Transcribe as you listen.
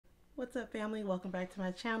What's up, family? Welcome back to my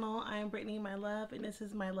channel. I am Brittney Milove, and this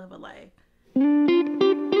is My Love of Life.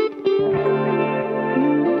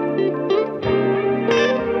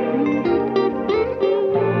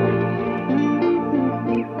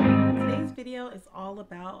 Today's video is all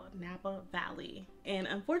about Napa Valley, and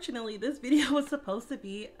unfortunately this video was supposed to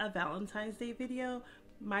be a Valentine's Day video.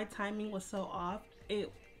 My timing was so off,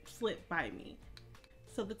 it slipped by me.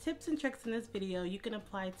 So the tips and tricks in this video you can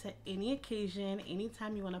apply to any occasion,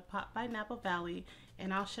 anytime you want to pop by Napa Valley,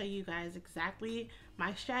 and I'll show you guys exactly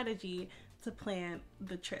my strategy to plan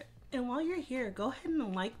the trip. And while you're here, go ahead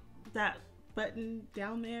and like that button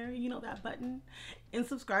down there, you know, that button, and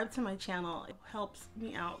subscribe to my channel. It helps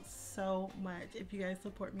me out so much if you guys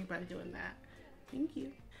support me by doing that. Thank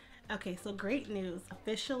you. Okay, so great news.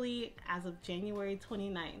 Officially, as of January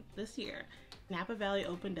 29th this year, Napa Valley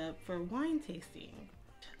opened up for wine tasting.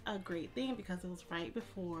 A great thing because it was right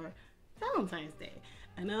before Valentine's Day.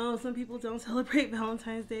 I know some people don't celebrate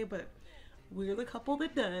Valentine's Day, but we're the couple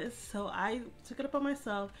that does. So I took it upon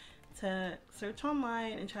myself to search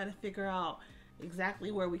online and try to figure out exactly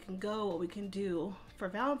where we can go, what we can do for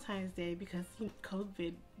Valentine's Day, because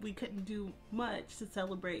COVID, we couldn't do much to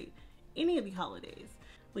celebrate any of the holidays.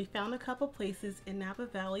 We found a couple places in Napa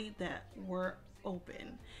Valley that were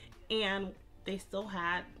open, and they still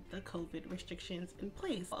had the COVID restrictions in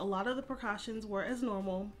place. A lot of the precautions were as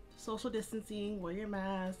normal: social distancing, wear your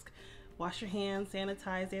mask, wash your hands,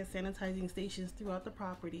 sanitize. They had sanitizing stations throughout the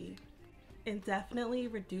property, and definitely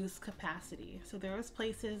reduce capacity. So there was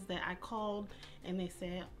places that I called and they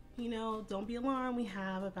said, you know, don't be alarmed, we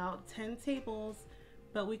have about 10 tables,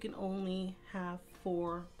 but we can only have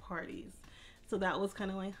 4 parties. So that was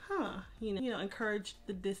kind of like, you know, encourage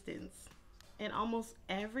the distance. And almost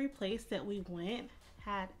every place that we went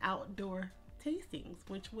had outdoor tastings,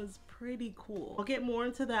 which was pretty cool. I'll get more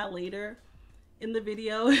into that later in the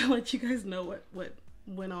video and let you guys know what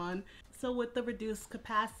went on. So with the reduced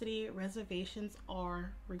capacity, reservations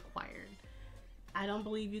are required. I don't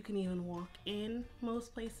believe you can even walk in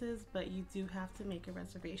most places, but you do have to make a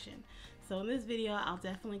reservation. So in this video, I'll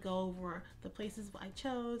definitely go over the places I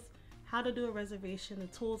chose, how to do a reservation, the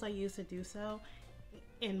tools I use to do so,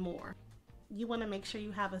 and more. You want to make sure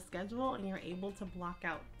you have a schedule and you're able to block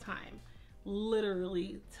out time,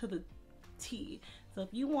 literally to the T. So if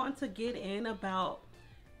you want to get in about,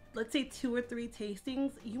 let's say 2 or 3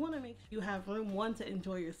 tastings, you want to make sure you have room, one, to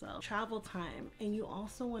enjoy yourself, travel time, and you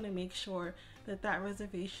also want to make sure that that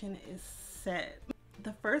reservation is set.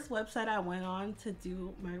 The first website I went on to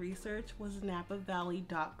do my research was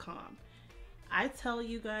napavalley.com. I tell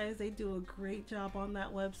you guys, they do a great job on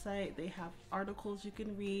that website. They have articles you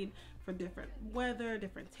can read for different weather,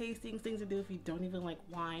 different tastings, things to do if you don't even like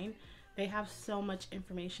wine. They have so much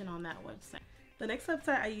information on that website. The next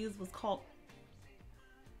website I used was called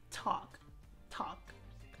Talk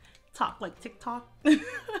like TikTok.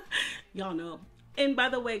 Y'all know. And by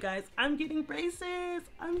the way, guys, I'm getting braces.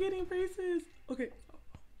 Okay,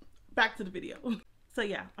 back to the video. So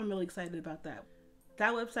yeah, I'm really excited about that.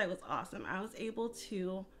 That website was awesome. I was able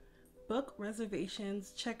to book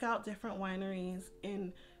reservations, check out different wineries,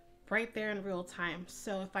 and right there in real time.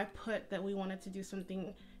 So if I put that we wanted to do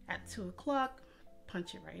something at 2 o'clock,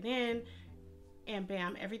 punch it right in, and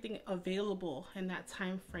bam, everything available in that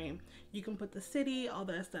time frame. You can put the city, all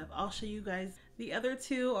that stuff. I'll show you guys. The other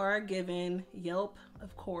 2 are a given. Yelp,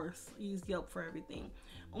 of course, use Yelp for everything.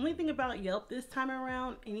 Only thing about Yelp this time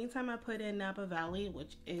around, anytime I put in Napa Valley,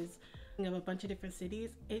 which is of a bunch of different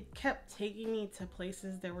cities, it kept taking me to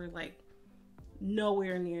places that were like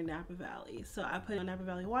nowhere near Napa Valley. So I put in Napa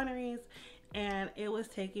Valley wineries and it was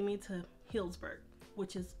taking me to Healdsburg,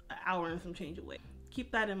 which is an hour and some change away.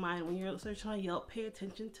 Keep that in mind when you're searching on Yelp. Pay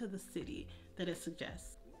attention to the city that it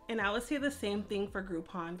suggests. And I would say the same thing for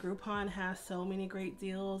Groupon. Groupon has so many great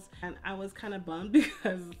deals, and I was kind of bummed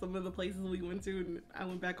because some of the places we went to, and I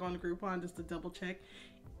went back on Groupon just to double check,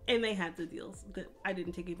 and they had the deals that I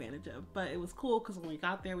didn't take advantage of. But it was cool because when we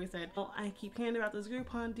got there, we said, oh, I keep hearing about this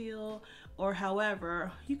Groupon deal, or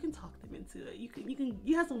however, you can talk them into it.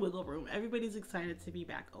 You have some wiggle room. Everybody's excited to be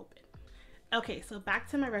back open. Okay, so back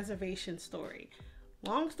to my reservation story.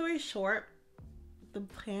 Long story short, the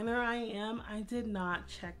planner I did not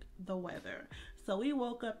check the weather. So we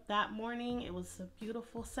woke up that morning. It was a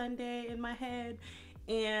beautiful Sunday in my head,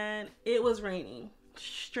 and it was raining,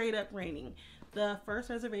 straight up raining. The first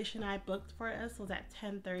reservation I booked for us was at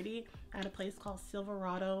 10:30 at a place called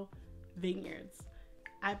Silverado Vineyards.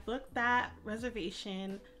 I booked that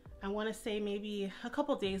reservation, I want to say maybe a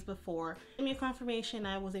couple days before. Gave me a confirmation.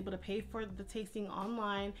 I was able to pay for the tasting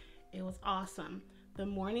online. It was awesome. The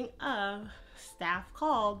morning of, staff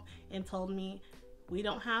called and told me we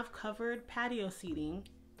don't have covered patio seating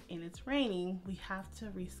and it's raining, we have to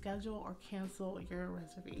reschedule or cancel your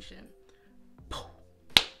reservation.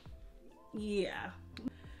 Yeah.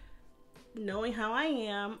 Knowing how I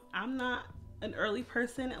am, I'm not an early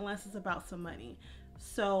person unless it's about some money.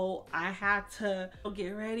 So I had to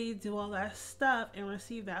get ready, do all that stuff, and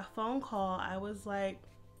receive that phone call. I was like,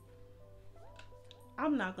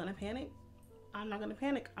 I'm not gonna panic. I'm not gonna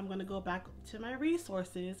panic. I'm gonna go back to my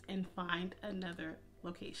resources and find another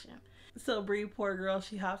location. So Bree, poor girl,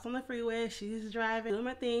 she hops on the freeway, she's driving, doing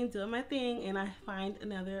my thing, and I find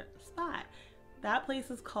another spot. That place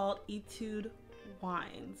is called Etude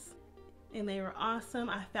Wines, and they were awesome.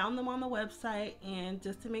 I found them on the website, and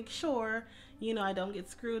just to make sure, you know, I don't get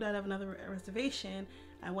screwed out of another reservation,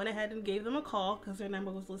 I went ahead and gave them a call because their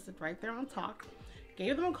number was listed right there on top.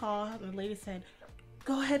 Gave them a call, and the lady said,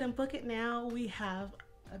 go ahead and book it now. We have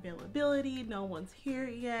availability. No one's here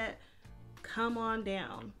yet. Come on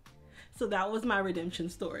down. So that was my redemption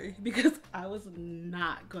story, because I was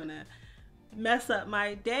not gonna mess up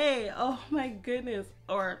my day. Oh my goodness.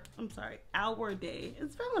 Or I'm sorry, our day.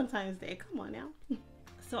 It's Valentine's Day. Come on now.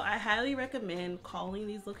 So I highly recommend calling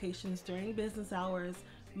these locations during business hours.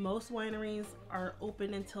 Most wineries are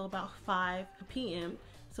open until about 5 p.m.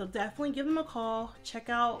 So definitely give them a call, check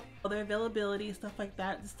out their availability, stuff like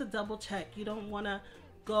that, just to double check. You don't want to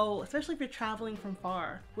go, especially if you're traveling from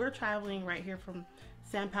far. We're traveling right here from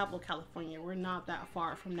San Pablo, California. We're not that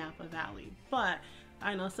far from Napa Valley, but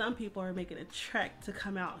I know some people are making a trek to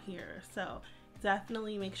come out here. So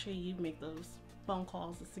definitely make sure you make those phone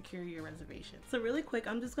calls to secure your reservation. So really quick,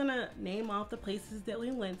 I'm just gonna name off the places that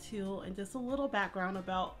we went to and just a little background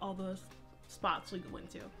about all those spots we went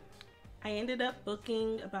to. I ended up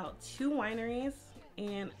booking about 2 wineries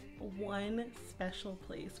and 1 special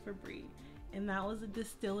place for Bree, and that was a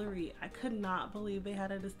distillery. I could not believe they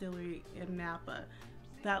had a distillery in Napa.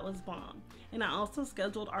 That was bomb. And I also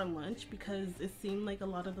scheduled our lunch because it seemed like a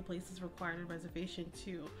lot of the places required a reservation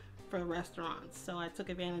too for restaurants. So I took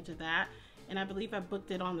advantage of that, and I believe I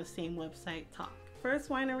booked it on the same website, Talk. First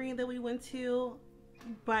winery that we went to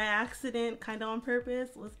by accident, kind of on purpose,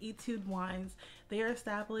 was Etude Wines. They are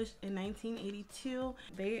established in 1982.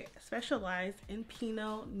 They specialize in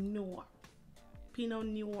Pinot Noir. Pinot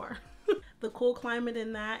Noir. The cool climate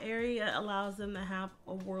in that area allows them to have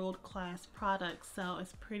a world-class product, so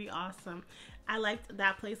it's pretty awesome. I liked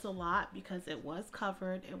that place a lot because it was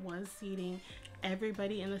covered, it was seating.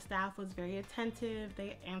 Everybody in the staff was very attentive.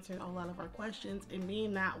 They answered a lot of our questions, and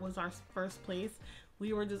being that was our first place,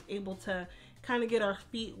 we were just able to kind of get our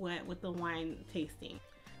feet wet with the wine tasting.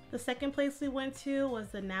 The second place we went to was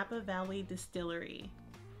the Napa Valley Distillery.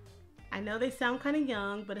 I know they sound kind of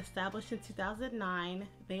young, but established in 2009,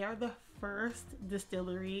 they are the first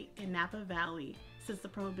distillery in Napa Valley since the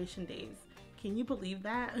Prohibition days. Can you believe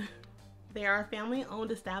that? They are a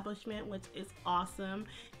family-owned establishment, which is awesome,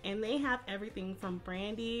 and they have everything from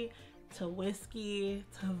brandy to whiskey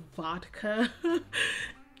to vodka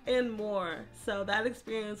and more. So that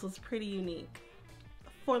experience was pretty unique.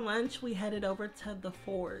 For lunch, we headed over to the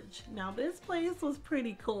Forge. Now this place was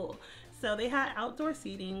pretty cool. So they had outdoor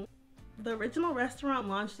seating. The original restaurant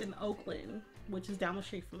launched in Oakland, which is down the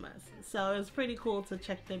street from us. So it was pretty cool to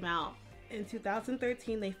check them out. In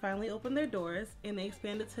 2013, they finally opened their doors and they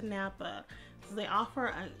expanded to Napa. So they offer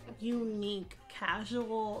a unique,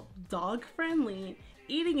 casual, dog-friendly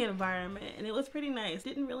eating environment, and it was pretty nice.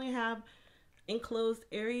 Didn't really have enclosed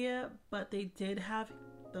area, but they did have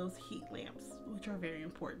those heat lamps, which are very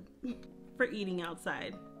important for eating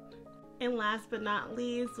outside. And last but not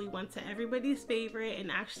least, we went to everybody's favorite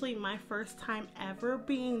and actually my first time ever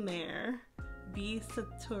being there, the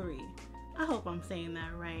Sattui. I hope I'm saying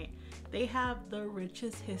that right. They have the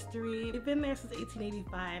richest history. They've been there since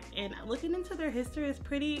 1885, and looking into their history is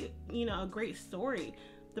pretty, a great story.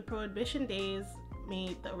 The Prohibition days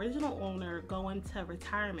made the original owner go into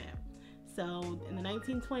retirement. So in the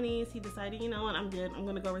 1920s, he decided, you know what, I'm good, I'm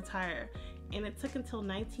gonna go retire. And it took until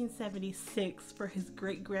 1976 for his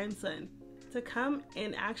great-grandson to come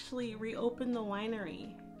and actually reopen the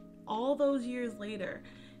winery all those years later.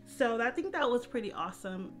 So I think that was pretty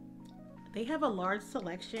awesome. They have a large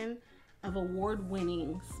selection of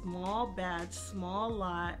award-winning small batch, small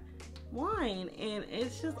lot wine, and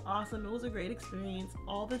it's just awesome. It was a great experience.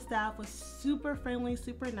 All the staff was super friendly,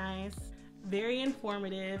 super nice, very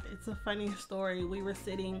informative. It's a funny story. We were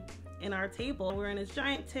sitting in our table. We're in this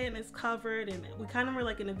giant tent, it's covered, and we kind of were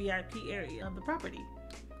like in a VIP area of the property.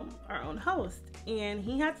 Our own host, and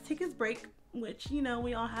he had to take his break, which,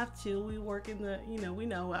 we all have to. We work in the, we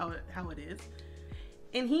know how it is.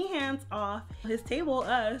 And he hands off his table,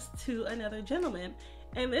 us, to another gentleman.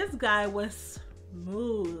 And this guy was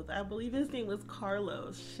smooth. I believe his name was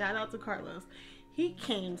Carlos. Shout out to Carlos. He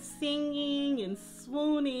came singing and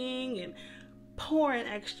swooning and pouring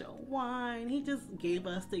extra wine. He just gave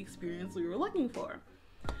us the experience we were looking for.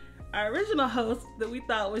 Our original host that we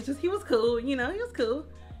thought was he was cool, you know, he was cool.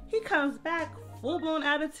 He comes back, full-blown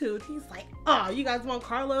attitude. He's like, oh, you guys want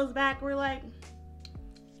Carlos back? We're like,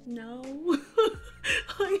 no.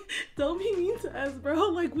 Like, don't be mean to us, bro.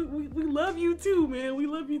 Like, we love you too, man. We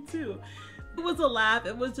love you too. It was a laugh,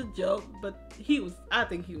 it was a joke, but I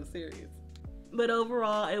think he was serious. But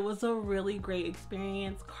overall, it was a really great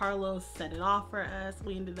experience. Carlos set it off for us.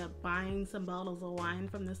 We ended up buying some bottles of wine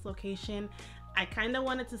from this location. I kind of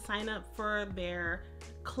wanted to sign up for their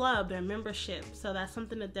club, their membership. So that's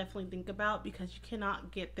something to definitely think about, because you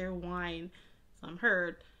cannot get their wine, some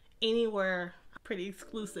heard, anywhere. Pretty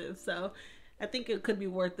exclusive. So I think it could be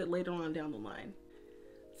worth it later on down the line.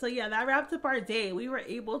 So yeah, that wrapped up our day. We were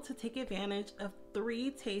able to take advantage of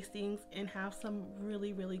 3 tastings and have some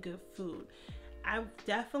really, really good food. I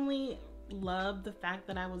definitely loved the fact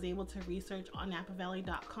that I was able to research on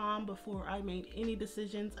NapaValley.com before I made any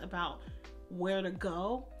decisions about where to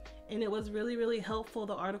go. And it was really, really helpful.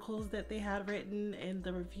 The articles that they had written and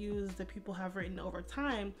the reviews that people have written over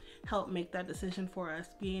time helped make that decision for us,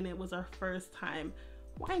 being it was our first time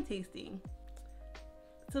wine tasting.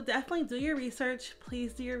 So definitely do your research.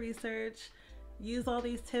 Please do your research. Use all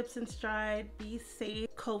these tips in stride. Be safe.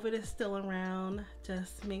 COVID is still around.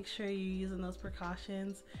 Just make sure you're using those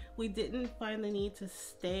precautions. We didn't find the need to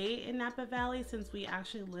stay in Napa Valley since we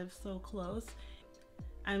actually live so close.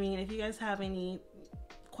 I mean, if you guys have any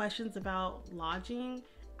questions about lodging,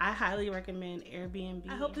 I highly recommend Airbnb.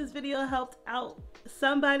 I hope this video helped out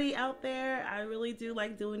somebody out there. I really do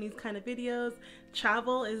like doing these kind of videos.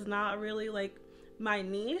 Travel is not really like my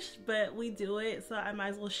niche, but we do it, so I might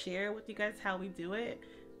as well share with you guys how we do it.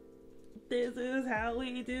 This is how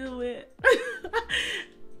we do it.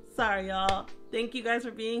 Sorry, y'all. Thank you guys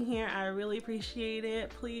for being here. I really appreciate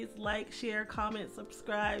it. Please like, share, comment,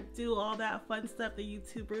 subscribe, do all that fun stuff that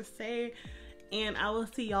YouTubers say. And I will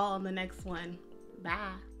see y'all on the next one.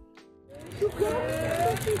 Bye.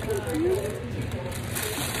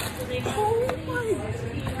 Oh my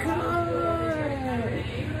God.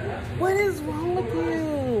 What is wrong with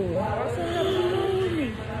you?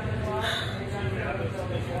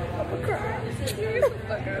 I'm crying. Get the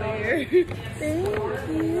fuck out of here. Thank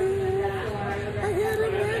you. I got a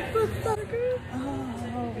MacBook, sucker.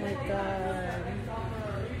 Oh my God.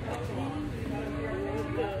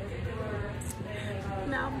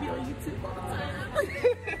 Now I'll be on YouTube all the time.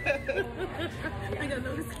 I got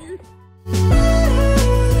no excuse.